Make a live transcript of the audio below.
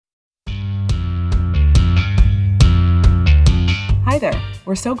Hi there!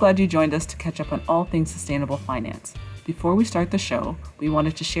 We're so glad you joined us to catch up on all things sustainable finance. Before we start the show, we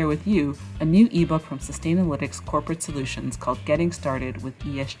wanted to share with you a new ebook from Sustainalytics Corporate Solutions called Getting Started with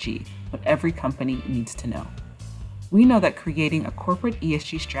ESG, What Every Company Needs to Know. We know that creating a corporate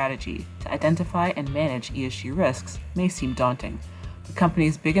ESG strategy to identify and manage ESG risks may seem daunting, but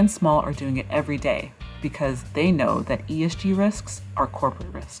companies big and small are doing it every day because they know that ESG risks are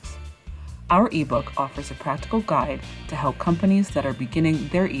corporate risks. Our ebook offers a practical guide to help companies that are beginning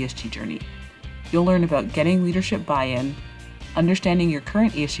their ESG journey. You'll learn about getting leadership buy-in, understanding your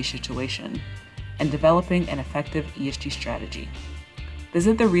current ESG situation, and developing an effective ESG strategy.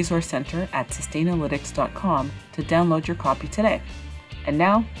 Visit the Resource Center at Sustainalytics.com to download your copy today. And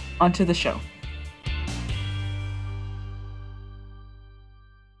now, onto the show.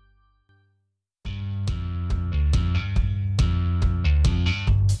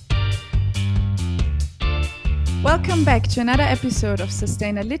 Welcome back to another episode of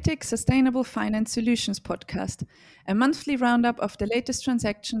Sustainalytics Sustainable Finance Solutions podcast, a monthly roundup of the latest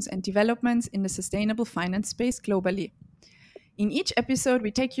transactions and developments in the sustainable finance space globally. In each episode,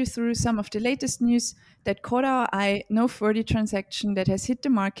 we take you through some of the latest news that caught our eye, noteworthy transaction that has hit the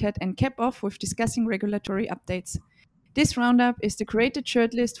market, and cap off with discussing regulatory updates. This roundup is the curated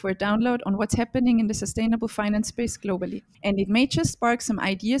shortlist for download on what's happening in the sustainable finance space globally, and it may just spark some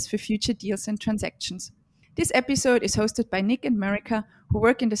ideas for future deals and transactions. This episode is hosted by Nick and Marika, who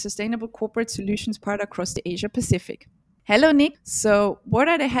work in the Sustainable Corporate Solutions part across the Asia Pacific. Hello, Nick. So what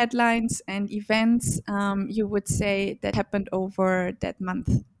are the headlines and events you would say that happened over that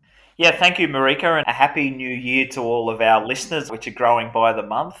month? Yeah, thank you, Marika, and a happy new year to all of our listeners, which are growing by the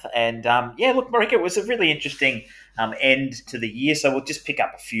month. And look, Marika, it was a really interesting end to the year. So we'll just pick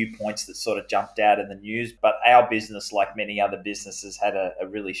up a few points that sort of jumped out in the news. But our business, like many other businesses, had a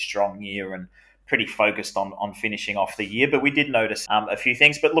really strong year and pretty focused on finishing off the year. But we did notice a few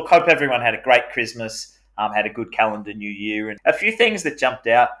things. But look, hope everyone had a great Christmas, had a good calendar new year. And a few things that jumped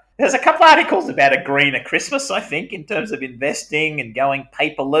out. There's a couple articles about a greener Christmas, I think, in terms of investing and going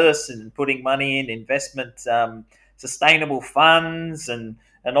paperless and putting money in investment, sustainable funds and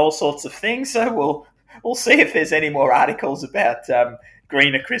all sorts of things. So we'll see if there's any more articles about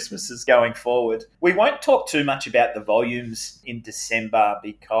greener Christmases going forward. We won't talk too much about the volumes in December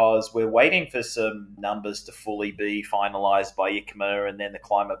because we're waiting for some numbers to fully be finalised by ICMA, and then the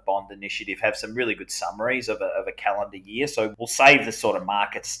Climate Bond Initiative have some really good summaries of a calendar year. So we'll save the sort of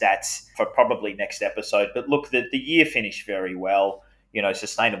market stats for probably next episode. But look, the year finished very well. You know,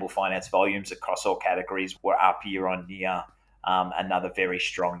 sustainable finance volumes across all categories were up year on year. Another very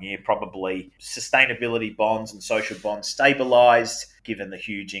strong year. Probably sustainability bonds and social bonds stabilised, given the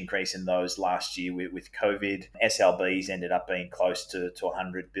huge increase in those last year with COVID. SLBs ended up being close to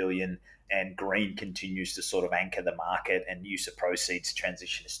 100 billion, and green continues to sort of anchor the market, and use of proceeds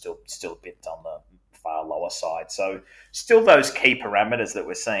transition is still a bit on the far lower side. So still those key parameters that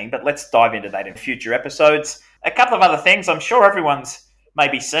we're seeing, but let's dive into that in future episodes. A couple of other things I'm sure everyone's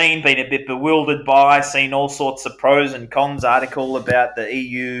maybe been a bit bewildered by, seen all sorts of pros and cons article about the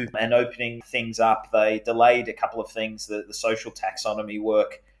EU and opening things up. They delayed a couple of things, the social taxonomy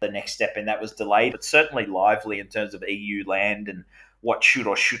work. The next step in that was delayed, but certainly lively in terms of EU land and what should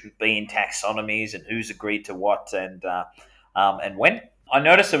or shouldn't be in taxonomies and who's agreed to what and when. I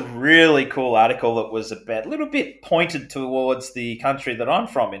noticed a really cool article that was about a little bit pointed towards the country that I'm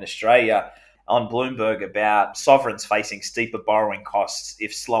from in Australia, on Bloomberg, about sovereigns facing steeper borrowing costs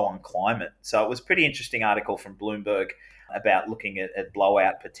if slow on climate. So it was a pretty interesting article from Bloomberg about looking at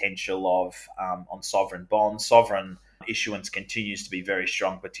blowout potential of on sovereign bonds. Sovereign issuance continues to be very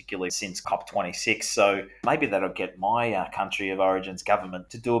strong, particularly since COP26. So maybe that'll get my country of origin's government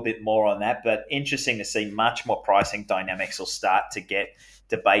to do a bit more on that. But interesting to see much more pricing dynamics will start to get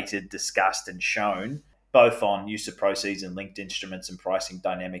debated, discussed and shown, both on use of proceeds and linked instruments and pricing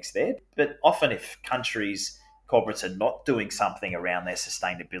dynamics there. But often if countries, corporates are not doing something around their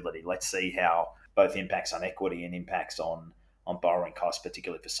sustainability, let's see how both impacts on equity and impacts on borrowing costs,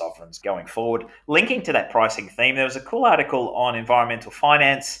 particularly for sovereigns going forward. Linking to that pricing theme, there was a cool article on environmental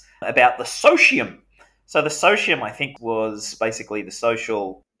finance about the socium. So the socium, I think, was basically the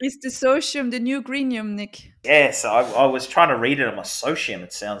social... Is the socium the new greenium, Nick? Yes, I was trying to read it on my socium.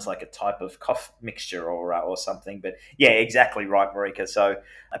 It sounds like a type of cough mixture or something. But yeah, exactly right, Marika. So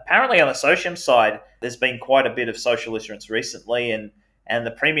apparently on the socium side, there's been quite a bit of social issuance recently, and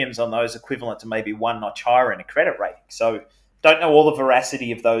the premiums on those equivalent to maybe one notch higher in a credit rating. So don't know all the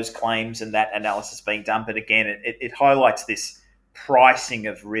veracity of those claims and that analysis being done. But again, it highlights this pricing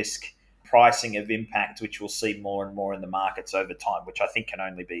of risk, pricing of impact, which we'll see more and more in the markets over time, which I think can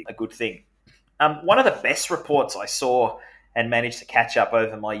only be a good thing. One of the best reports I saw and managed to catch up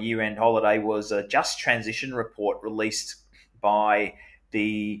over my year-end holiday was a Just Transition report released by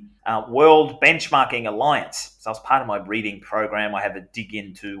the World Benchmarking Alliance. So, as part of my reading program, I have a dig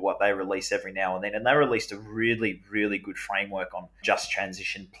into what they release every now and then. And they released a really, really good framework on just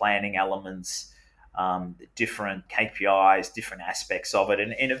transition planning elements, different KPIs, different aspects of it,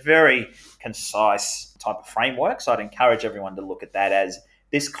 and in a very concise type of framework. So, I'd encourage everyone to look at that as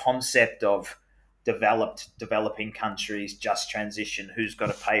this concept of developing countries, just transition, who's got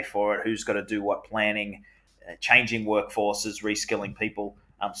to pay for it, who's got to do what planning, changing workforces, reskilling people.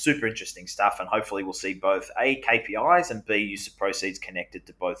 Super interesting stuff, and hopefully we'll see both A, KPIs, and B, use of proceeds connected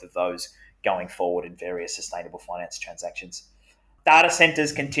to both of those going forward in various sustainable finance transactions. Data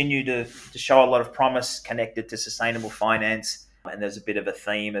centers continue to show a lot of promise connected to sustainable finance, and there's a bit of a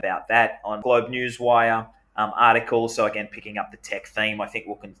theme about that on Globe Newswire articles. So again, picking up the tech theme, I think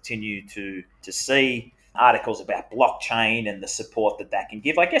we'll continue to see articles about blockchain and the support that can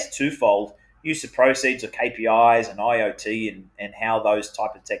give. I guess twofold: use of proceeds or KPIs and IoT and how those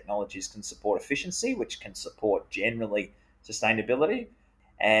type of technologies can support efficiency, which can support generally sustainability.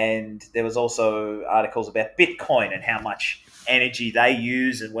 And there was also articles about Bitcoin and how much energy they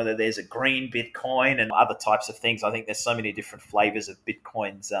use and whether there's a green Bitcoin and other types of things. I think there's so many different flavors of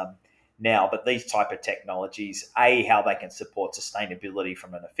Bitcoins now, but these type of technologies, A, how they can support sustainability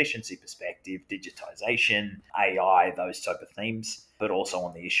from an efficiency perspective, digitization, AI, those type of themes, but also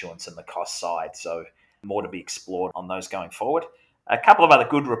on the issuance and the cost side. So more to be explored on those going forward. A couple of other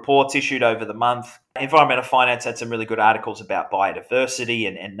good reports issued over the month. Environmental Finance had some really good articles about biodiversity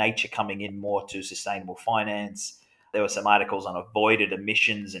and nature coming in more to sustainable finance. There were some articles on avoided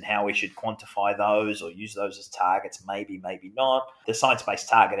emissions and how we should quantify those or use those as targets, maybe not. The Science Based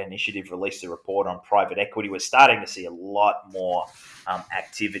Target Initiative released a report on private equity. We're starting to see a lot more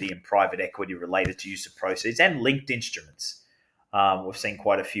activity in private equity related to use of proceeds and linked instruments. We've seen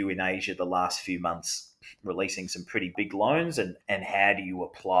quite a few in Asia the last few months releasing some pretty big loans, and how do you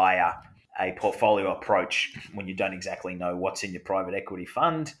apply a portfolio approach when you don't exactly know what's in your private equity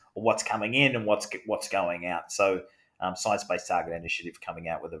fund or what's coming in and what's going out. So Science Based Target Initiative coming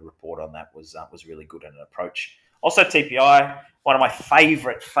out with a report on that was really good in an approach. Also TPI, one of my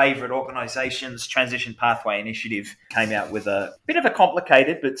favorite organizations, Transition Pathway Initiative, came out with a bit of a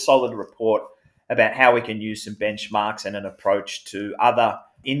complicated but solid report about how we can use some benchmarks and an approach to other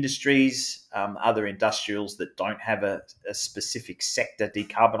industries, other industrials that don't have a specific sector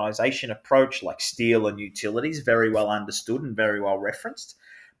decarbonisation approach, like steel and utilities, very well understood and very well referenced.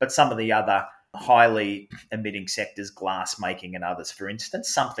 But some of the other highly emitting sectors, glass making and others, for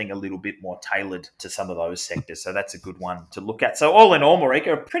instance, something a little bit more tailored to some of those sectors. So that's a good one to look at. So all in all,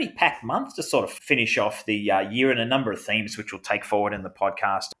 Marika, a pretty packed month to sort of finish off the year, and a number of themes which we'll take forward in the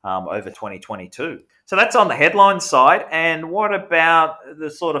podcast over 2022. So that's on the headline side. And what about the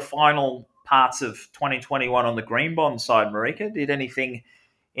sort of final parts of 2021 on the green bond side, Marika? Did anything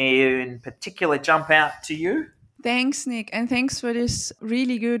in particular jump out to you? Thanks, Nick. And thanks for this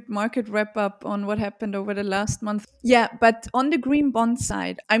really good market wrap up on what happened over the last month. Yeah, but on the green bond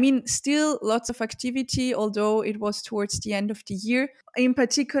side, I mean, still lots of activity, although it was towards the end of the year. In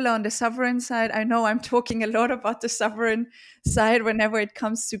particular, on the sovereign side, I know I'm talking a lot about the sovereign side whenever it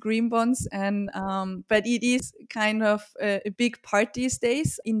comes to green bonds, and but it is kind of a big part these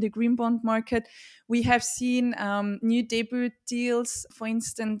days in the green bond market. We have seen new debut deals, for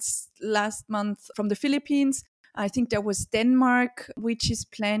instance, last month from the Philippines. I think there was Denmark, which is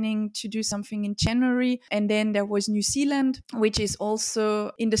planning to do something in January. And then there was New Zealand, which is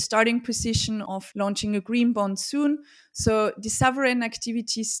also in the starting position of launching a green bond soon. So the sovereign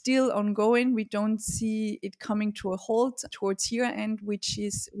activity is still ongoing. We don't see it coming to a halt towards year end, which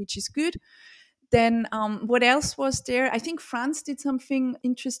is good. Then what else was there? I think France did something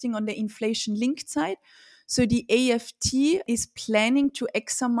interesting on the inflation linked side. So the AFT is planning to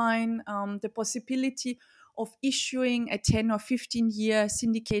examine the possibility of issuing a 10 or 15-year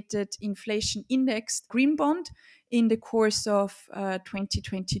syndicated inflation indexed green bond in the course of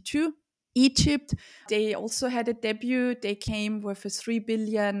 2022. Egypt, they also had a debut. They came with a 3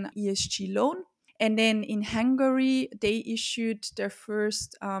 billion ESG loan. And then in Hungary, they issued their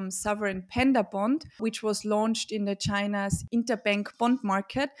first sovereign panda bond, which was launched in the China's interbank bond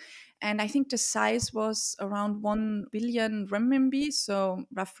market. And I think the size was around 1 billion renminbi, so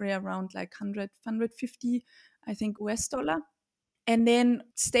roughly around like 150, I think, US dollar. And then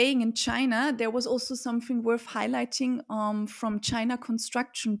staying in China, there was also something worth highlighting from China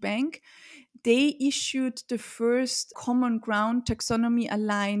Construction Bank. they issued the first common ground taxonomy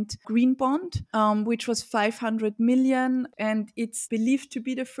aligned green bond, which was 500 million. And it's believed to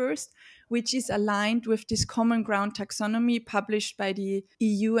be the first, which is aligned with this common ground taxonomy published by the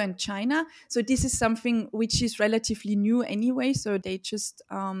EU and China. So this is something which is relatively new anyway. So they just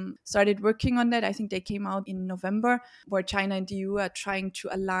started working on that. I think they came out in November, where China and the EU are trying to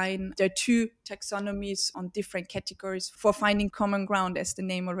align their two taxonomies on different categories for finding common ground, as the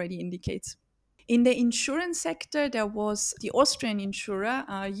name already indicates. In the insurance sector, there was the Austrian insurer,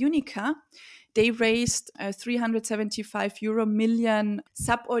 Unica. They raised a 375 million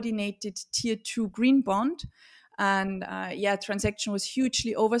subordinated tier 2 green bond. And transaction was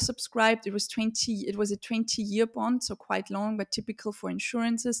hugely oversubscribed. It was a 20-year bond, so quite long, but typical for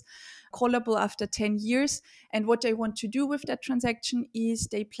insurances, callable after 10 years. And what they want to do with that transaction is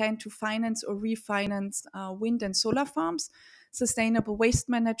they plan to finance or refinance wind and solar farms, sustainable waste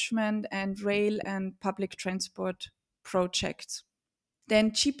management, and rail and public transport projects.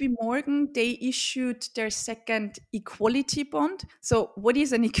 Then JP Morgan, they issued their second equality bond. So what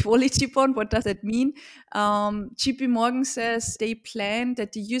is an equality bond? What does it mean? JP Morgan says they plan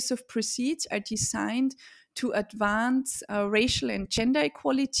that the use of proceeds are designed to advance racial and gender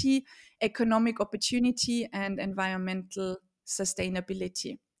equality, economic opportunity, and environmental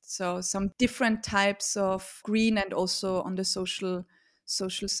sustainability. So some different types of green and also on the social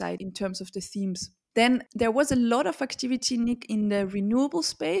side in terms of the themes. Then there was a lot of activity, Nick, in the renewable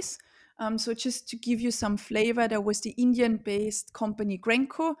space. So just to give you some flavor, there was the Indian-based company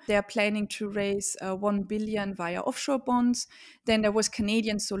Grenco. They are planning to raise 1 billion via offshore bonds. Then there was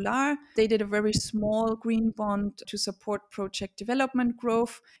Canadian Solar. They did a very small green bond to support project development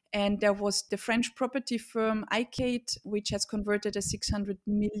growth. And there was the French property firm Icade, which has converted a 600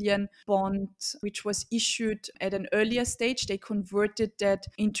 million bond, which was issued at an earlier stage. They converted that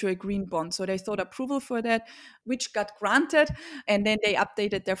into a green bond. So they sought approval for that, which got granted. And then they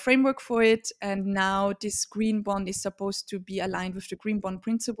updated their framework for it. And now this green bond is supposed to be aligned with the green bond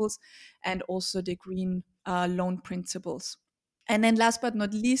principles and also the green loan principles. And then last but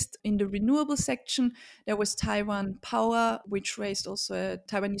not least, in the renewable section, there was Taiwan Power, which raised also a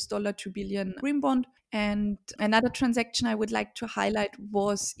Taiwanese $2 billion green bond. And another transaction I would like to highlight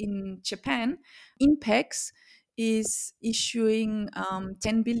was in Japan. INPEX is issuing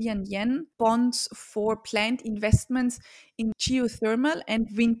 10 billion yen bonds for planned investments in geothermal and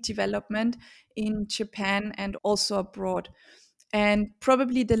wind development in Japan and also abroad. And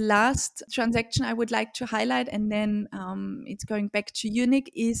probably the last transaction I would like to highlight, and then it's going back to you, Nick,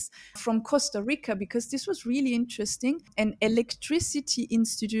 is from Costa Rica, because this was really interesting. An electricity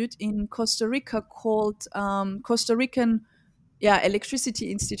institute in Costa Rica called Costa Rican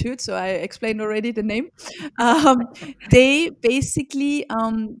Electricity Institute. So I explained already the name. They basically,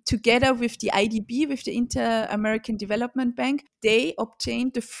 together with the IDB, with the Inter-American Development Bank, they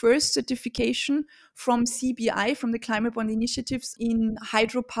obtained the first certification from CBI, from the Climate Bond Initiatives, in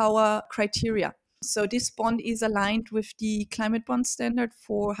hydropower criteria. So this bond is aligned with the climate bond standard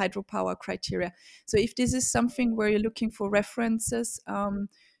for hydropower criteria. So if this is something where you're looking for references,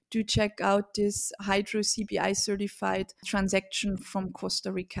 do check out this Hydro CBI certified transaction from Costa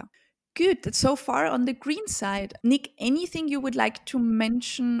Rica. Good. So far on the green side, Nick, anything you would like to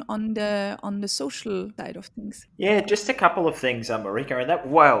mention on the social side of things? Yeah, just a couple of things, Marika. And that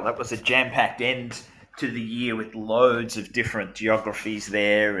was a jam-packed end to the year with loads of different geographies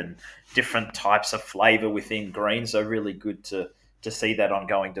there and different types of flavour within green. So really good to see that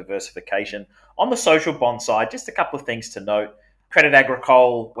ongoing diversification. On the social bond side, just a couple of things to note. Credit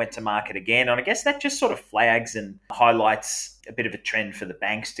Agricole went to market again, and I guess that just sort of flags and highlights a bit of a trend for the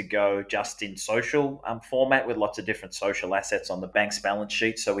banks to go just in social format with lots of different social assets on the bank's balance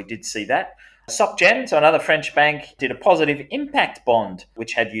sheet. So we did see that. SocGen, so another French bank, did a positive impact bond,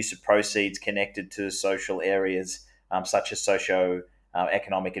 which had use of proceeds connected to social areas such as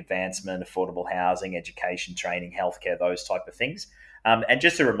socio-economic advancement, affordable housing, education, training, healthcare, those type of things. And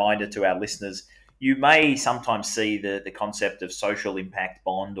just a reminder to our listeners, you may sometimes see the concept of social impact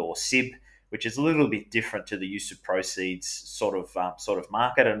bond or SIB, which is a little bit different to the use of proceeds sort of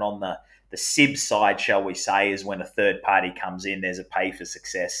market. And on the SIB side, shall we say, is when a third party comes in, there's a pay for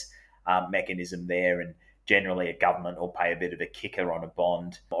success mechanism there, and generally a government will pay a bit of a kicker on a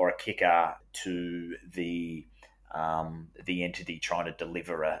bond or a kicker to the entity trying to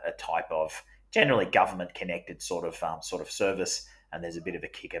deliver a type of generally government connected sort of service. And there's a bit of a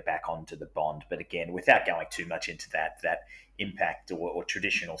kicker back onto the bond. But again, without going too much into that impact or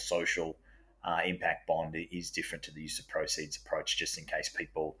traditional social impact bond is different to the use of proceeds approach, just in case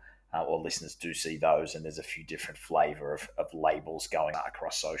people or listeners do see those, and there's a few different flavor of labels going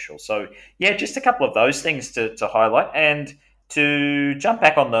across social. So yeah, just a couple of those things to highlight. And to jump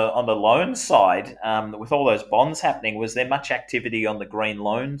back on the loan side, with all those bonds happening, was there much activity on the green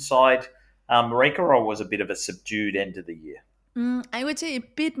loan side, Marika, or was it a bit of a subdued end of the year? I would say a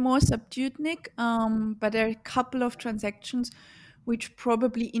bit more subdued, Nick, but there are a couple of transactions which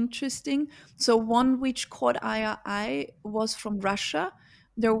probably interesting. So one which caught our eye was from Russia.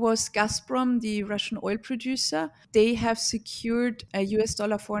 There was Gazprom, the Russian oil producer. They have secured a US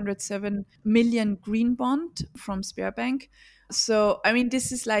dollar 407 million green bond from Sberbank. So, I mean,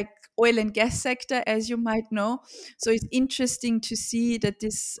 this is like oil and gas sector, as you might know. So it's interesting to see that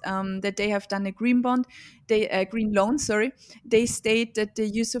that they have done a green bond, a green loan. Sorry, they state that the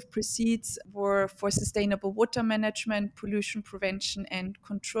use of proceeds were for sustainable water management, pollution prevention, and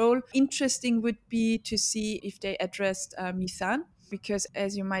control. Interesting would be to see if they addressed methane, because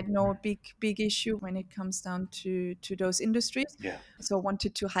as you might know, a big issue when it comes down to those industries. Yeah. So I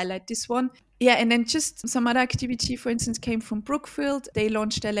wanted to highlight this one. Yeah, and then just some other activity, for instance, came from Brookfield. They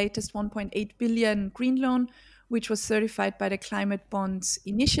launched their latest 1.8 billion green loan, which was certified by the Climate Bonds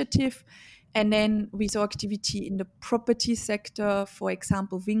Initiative. And then we saw activity in the property sector. For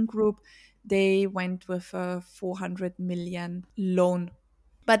example, Vingroup, they went with a 400 million loan.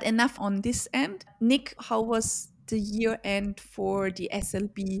 But enough on this end. Nick, how was the year end for the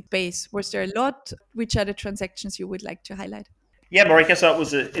SLB space? Was there a lot? Which are the transactions you would like to highlight? Yeah, Marika. So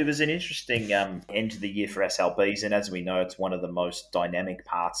it was an interesting end to the year for SLBs, and as we know, it's one of the most dynamic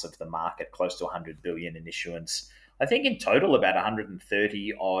parts of the market. Close to 100 billion in issuance. I think in total about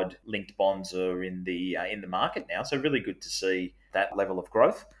 130 odd linked bonds are in the market now. So really good to see that level of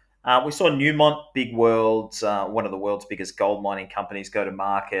growth. We saw Newmont, Big Worlds, one of the world's biggest gold mining companies, go to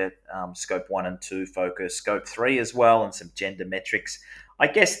market. Scope 1 and 2 focus, Scope 3 as well, and some gender metrics. I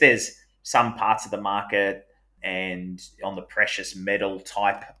guess there's some parts of the market, and on the precious metal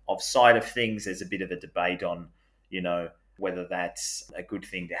type of side of things, there's a bit of a debate on, whether that's a good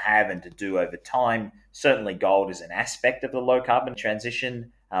thing to have and to do over time. Certainly gold is an aspect of the low carbon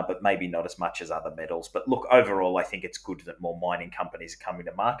transition, but maybe not as much as other metals. But look, overall, I think it's good that more mining companies are coming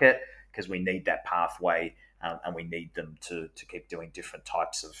to market, because we need that pathway, and we need them to keep doing different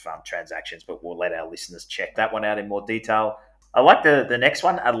types of transactions. But we'll let our listeners check that one out in more detail. I like the next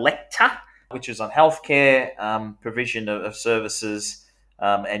one, Alecta, which is on healthcare, provision of services,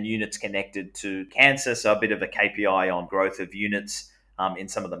 and units connected to cancer. So a bit of a KPI on growth of units in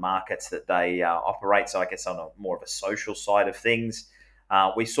some of the markets that they operate. So I guess on more of a social side of things.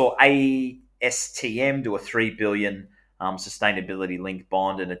 We saw ASTM do a 3 billion sustainability-linked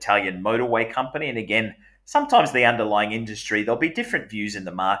bond, an Italian motorway company. And again, sometimes the underlying industry, there'll be different views in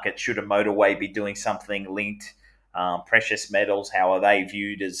the market. Should a motorway be doing something linked? Precious metals, how are they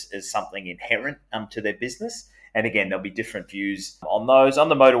viewed as something inherent to their business? And again, there'll be different views on those. On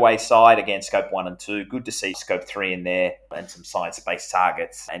the motorway side, again, Scope 1 and 2, good to see Scope 3 in there, and some science-based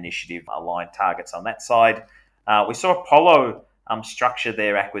targets, initiative aligned targets on that side. We saw Apollo structure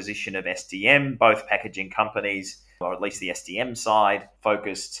their acquisition of STM, both packaging companies, or at least the STM side,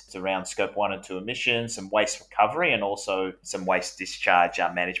 focused around Scope 1 and 2 emissions, some waste recovery, and also some waste discharge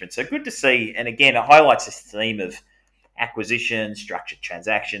management. So good to see. And again, it highlights this theme of acquisition, structured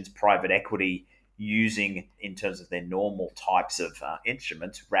transactions, private equity, using in terms of their normal types of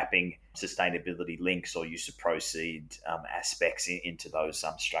instruments, wrapping sustainability links or use of proceed aspects into those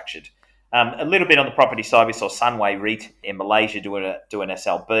structured. A little bit on the property side, we saw Sunway REIT in Malaysia do an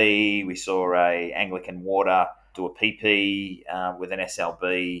SLB. We saw a Anglican Water do a PP with an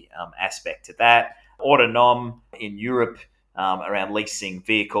SLB aspect to that. Autonom in Europe around leasing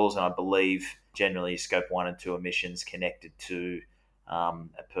vehicles, and I believe generally Scope 1 and 2 emissions connected to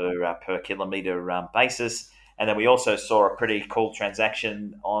a per kilometre basis. And then we also saw a pretty cool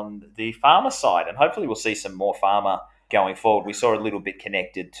transaction on the pharma side, and hopefully we'll see some more pharma going forward. We saw a little bit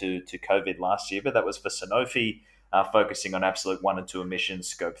connected to COVID last year, but that was for Sanofi, focusing on absolute 1 and 2 emissions,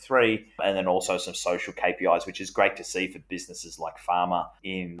 Scope 3, and then also some social KPIs, which is great to see for businesses like pharma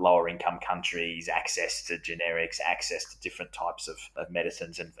in lower income countries, access to generics, access to different types of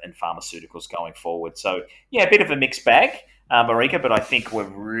medicines and pharmaceuticals going forward. So yeah, a bit of a mixed bag, Marika, but I think we're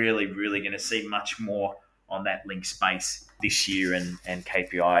really, really going to see much more on that link space this year, and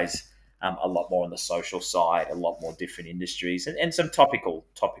KPIs a lot more on the social side, a lot more different industries, and some topical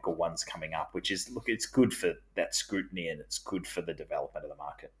ones coming up, which is, look, it's good for that scrutiny and it's good for the development of the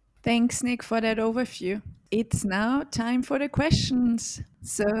market. Thanks, Nick, for that overview. It's now time for the questions.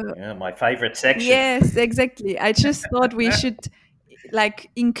 So yeah, my favorite section. Yes, exactly. I just thought we should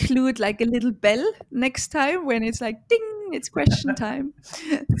include a little bell next time when it's like ding, it's question time.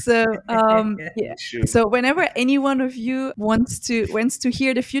 So yeah. Sure. So whenever any one of you wants to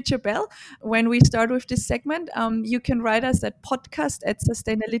hear the future bell, when we start with this segment, you can write us at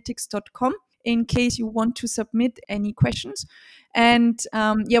podcast@sustainalytics.com in case you want to submit any questions. And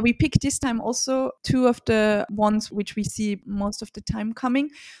we picked this time also two of the ones which we see most of the time coming.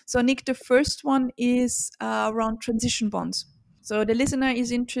 So Nick, the first one is around transition bonds. So the listener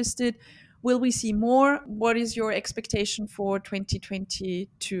is interested, will we see more? What is your expectation for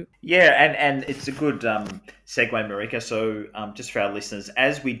 2022? Yeah, and it's a good segue, Marika. So just for our listeners,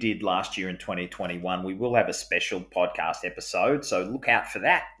 as we did last year in 2021, we will have a special podcast episode. So look out for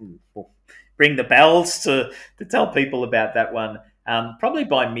that. We'll ring the bells to tell people about that one. Probably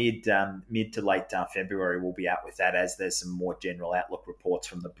by mid to late February, we'll be out with that, as there's some more general outlook reports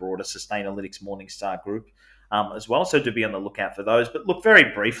from the broader Sustainalytics Morningstar group as well. So do be on the lookout for those. But look,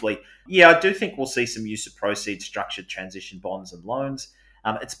 very briefly, I do think we'll see some use of proceeds, structured transition bonds and loans.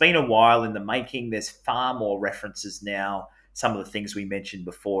 It's been a while in the making. There's far more references now. Some of the things we mentioned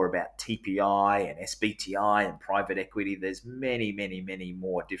before about TPI and SBTI and private equity, there's many, many, many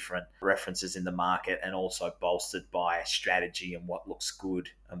more different references in the market, and also bolstered by a strategy and what looks good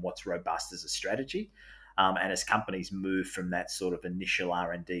and what's robust as a strategy. And as companies move from that sort of initial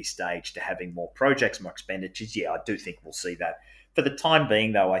R&D stage to having more projects, more expenditures, I do think we'll see that. For the time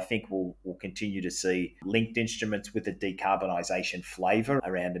being, though, I think we'll continue to see linked instruments with a decarbonisation flavour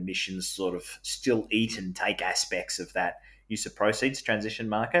around emissions sort of still eat and take aspects of that use of proceeds transition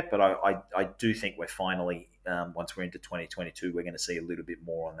market. But I do think we're finally, once we're into 2022, we're going to see a little bit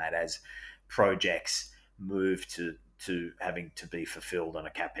more on that as projects move to having to be fulfilled on a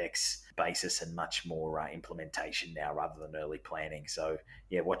CapEx basis and much more implementation now rather than early planning. So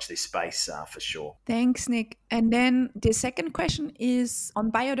watch this space for sure. Thanks, Nick. And then the second question is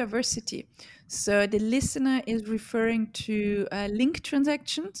on biodiversity. So the listener is referring to link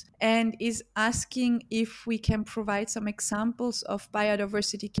transactions and is asking if we can provide some examples of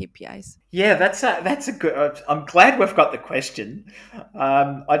biodiversity KPIs. Yeah, that's a good. I'm glad we've got the question.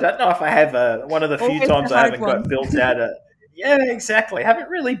 I don't know if I have one of the few times I haven't got built out a. Yeah, exactly. I haven't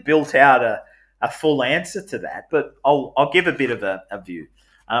really built out a full answer to that, but I'll give a bit of a view.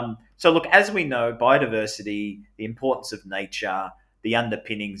 So look, as we know, biodiversity, the importance of nature, the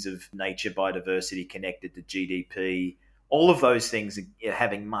underpinnings of nature biodiversity connected to GDP, all of those things are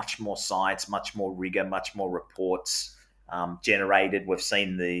having much more science, much more rigor, much more reports generated. We've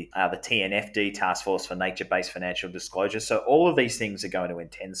seen the TNFD, Task Force for Nature-Based Financial Disclosure. So all of these things are going to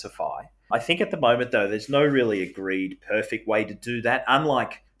intensify. I think at the moment, though, there's no really agreed perfect way to do that.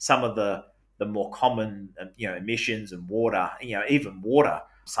 Unlike some of the more common, emissions and water, even water,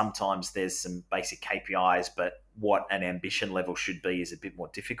 sometimes there's some basic KPIs, but what an ambition level should be is a bit more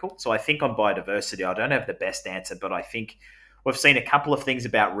difficult. So I think on biodiversity, I don't have the best answer, but I think we've seen a couple of things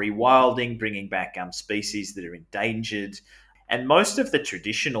about rewilding, bringing back species that are endangered. And most of the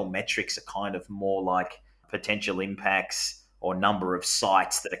traditional metrics are kind of more like potential impacts or number of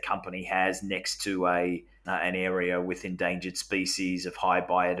sites that a company has next to an area with endangered species of high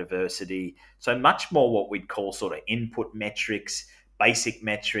biodiversity. So much more what we'd call sort of input metrics, basic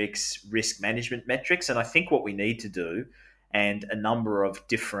metrics, risk management metrics. And I think what we need to do, and a number of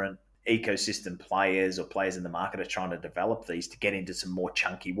different ecosystem players or players in the market are trying to develop these to get into some more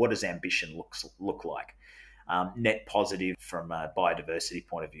chunky, what does ambition look like? Net positive from a biodiversity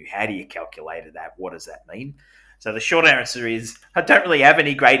point of view. How do you calculate that? What does that mean? So the short answer is I don't really have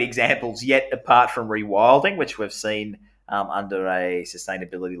any great examples yet apart from rewilding, which we've seen under a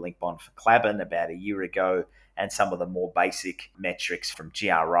sustainability-linked bond for Clabin about a year ago, and some of the more basic metrics from GRI,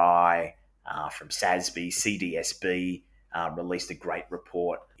 from SASB, CDSB, released a great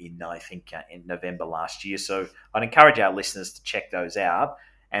report in November last year. So I'd encourage our listeners to check those out.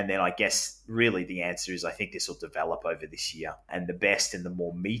 And then I guess really the answer is I think this will develop over this year. And the best and the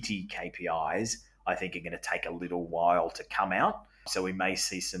more meaty KPIs I think are going to take a little while to come out. So we may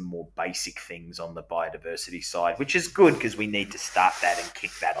see some more basic things on the biodiversity side, which is good because we need to start that and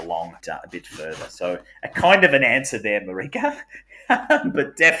kick that along a bit further. So a kind of an answer there, Marika,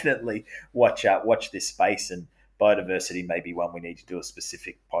 but definitely watch this space, and biodiversity may be one we need to do a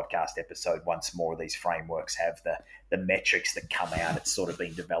specific podcast episode once more of these frameworks have the metrics that come out. It's sort of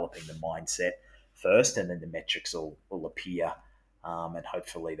been developing the mindset first, and then the metrics will appear. And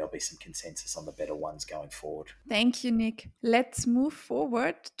hopefully there'll be some consensus on the better ones going forward. Thank you, Nick. Let's move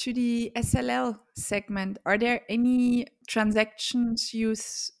forward to the SLL segment. Are there any transactions you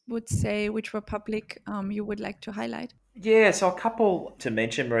would say which were public you would like to highlight? Yeah, so a couple to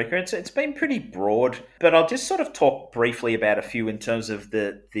mention, Marika. It's been pretty broad, but I'll just sort of talk briefly about a few in terms of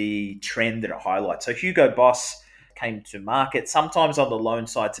the trend that it highlights. So Hugo Boss came to market. Sometimes on the loan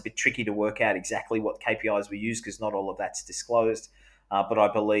side, it's a bit tricky to work out exactly what KPIs we use because not all of that's disclosed. But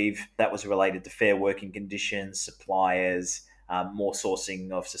I believe that was related to fair working conditions, suppliers, more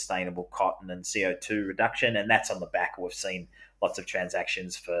sourcing of sustainable cotton and CO2 reduction. And that's on the back. We've seen lots of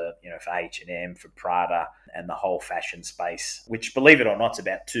transactions for H&M, for Prada, and the whole fashion space, which, believe it or not, is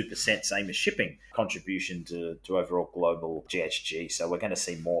about 2%, same as shipping, contribution to overall global GHG. So we're going to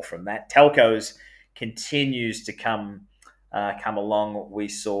see more from that. Telcos continues to come along. We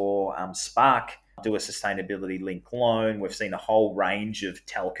saw Spark do a sustainability link loan. We've seen a whole range of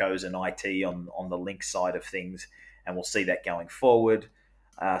telcos and IT on the link side of things, and we'll see that going forward.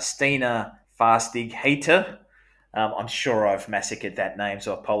 Stina Fastigheter, I'm sure I've massacred that name,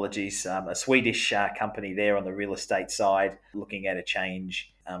 so apologies. A Swedish company there on the real estate side, looking at a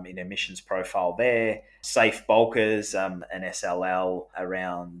change in emissions profile there. Safe Bulkers, an SLL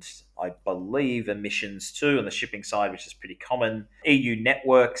around, I believe, emissions too on the shipping side, which is pretty common. EU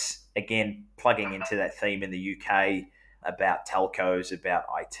Networks, again, plugging into that theme in the UK about telcos, about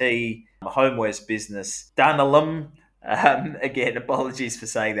IT. Homewares business, Dunelm, again, apologies for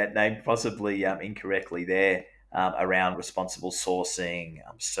saying that name possibly incorrectly there. Around responsible sourcing,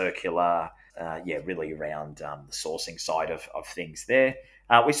 circular, really around the sourcing side of things there.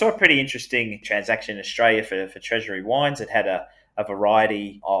 We saw a pretty interesting transaction in Australia for Treasury Wines. It had a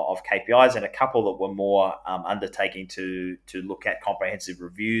variety of KPIs and a couple that were more undertaking to look at comprehensive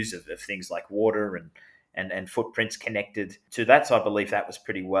reviews of things like water and footprints connected to that. So I believe that was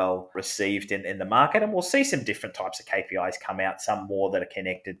pretty well received in the market. And we'll see some different types of KPIs come out, some more that are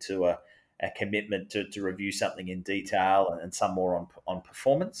connected to a commitment to review something in detail, and some more on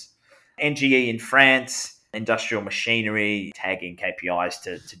performance. NGE in France, industrial machinery, tagging KPIs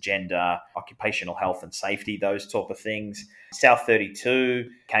to gender, occupational health and safety, those type of things. South32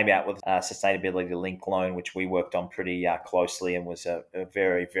 came out with a sustainability link loan, which we worked on pretty closely, and was a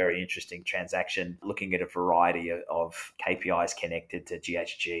very, very interesting transaction, looking at a variety of KPIs connected to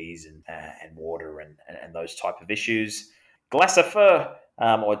GHGs and water and those type of issues. Glasifer,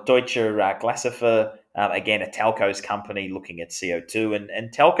 or Deutsche Glasifer, again, a telcos company looking at CO2.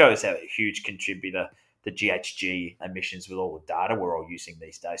 And telcos are a huge contributor to GHG emissions with all the data we're all using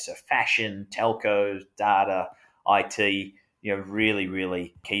these days. So fashion, telcos, data, IT, really,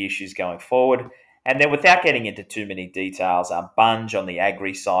 really key issues going forward. And then without getting into too many details, Bunge on the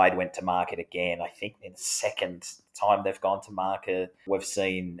agri side went to market again, I think in the second time they've gone to market. We've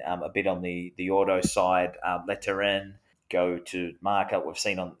seen a bit on the auto side, Leteren go to market. We've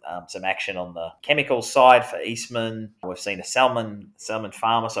seen some action on the chemical side for Eastman. We've seen a salmon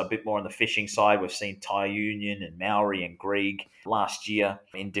farmer, so a bit more on the fishing side. We've seen Thai Union and Maori and Grieg last year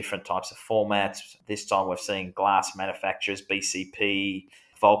in different types of formats. This time we've seen glass manufacturers, BCP,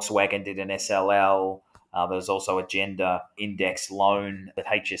 Volkswagen did an SLL. There's also a gender index loan that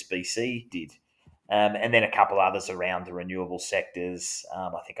HSBC did. And then a couple others around the renewable sectors.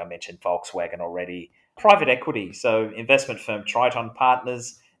 I think I mentioned Volkswagen already. Private equity, so investment firm Triton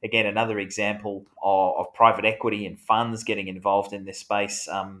Partners, again, another example of private equity and funds getting involved in this space.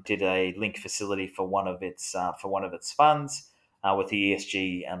 Did a link facility for one of its funds, with the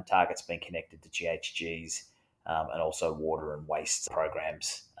ESG targets being connected to GHGs, and also water and waste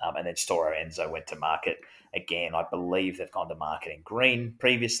programs. And then Stora Enso went to market again. I believe they've gone to market in green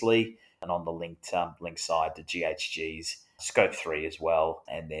previously, and on the link side to GHGs. Scope 3 as well,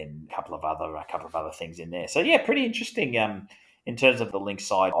 and then a couple of other things in there. So yeah, pretty interesting in terms of the link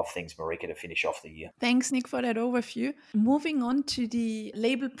side of things, Marika, to finish off the year. Thanks, Nick, for that overview. Moving on to the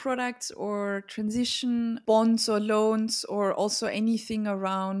labeled products or transition bonds or loans, or also anything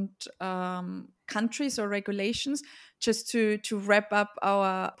around countries or regulations, just to wrap up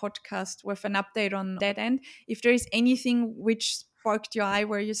our podcast with an update on that end. If there is anything which sparked your eye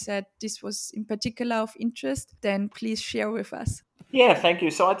where you said this was in particular of interest, then please share with us. Yeah, thank you.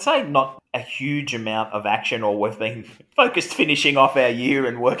 So I'd say not a huge amount of action, or we've been focused finishing off our year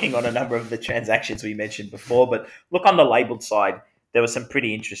and working on a number of the transactions we mentioned before. But look, on the labelled side, there were some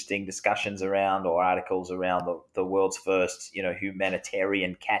pretty interesting discussions around, or articles around, the world's first,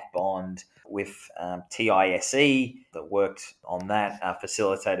 humanitarian cat bond with TISE that worked on that,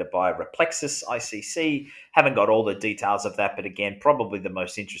 facilitated by Replexus ICC. Haven't got all the details of that, but again, probably the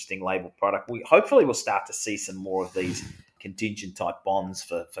most interesting label product. We hopefully will start to see some more of these contingent type bonds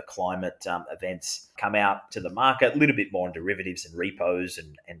for climate events come out to the market, a little bit more on derivatives and repos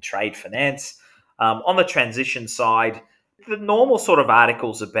and trade finance. On the transition side, the normal sort of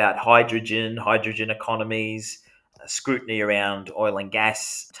articles about hydrogen economies, scrutiny around oil and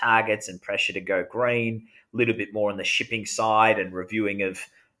gas targets and pressure to go green, a little bit more on the shipping side and reviewing of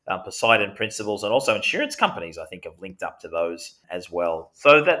Poseidon Principles, and also insurance companies, I think, have linked up to those as well.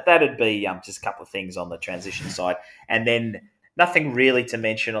 So that'd be just a couple of things on the transition side. And then nothing really to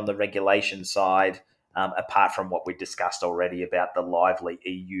mention on the regulation side, apart from what we discussed already about the lively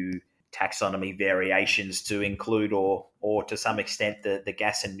EU taxonomy variations to include or to some extent the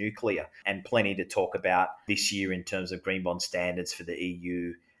gas and nuclear, and plenty to talk about this year in terms of green bond standards for the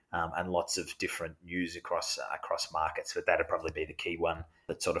EU, and lots of different news across markets. But that'd probably be the key one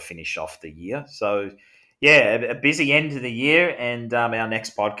that sort of finish off the year. So yeah, a busy end of the year, and our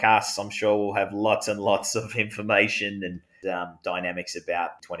next podcast, I'm sure we'll have lots and lots of information and dynamics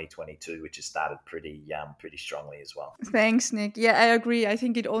about 2022, which has started pretty strongly as well. Thanks, Nick. Yeah, I agree. I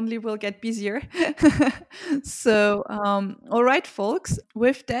think it only will get busier. So, all right, folks.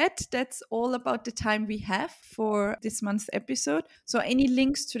 With that, that's all about the time we have for this month's episode. So, any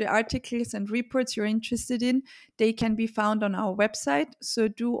links to the articles and reports you're interested in, they can be found on our website. So,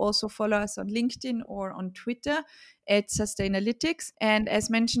 do also follow us on LinkedIn or on Twitter at Sustainalytics. And as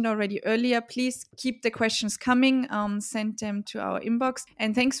mentioned already earlier, please keep the questions coming. Send them to our inbox.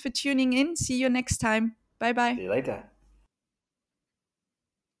 And thanks for tuning in. See you next time. Bye-bye. See you later.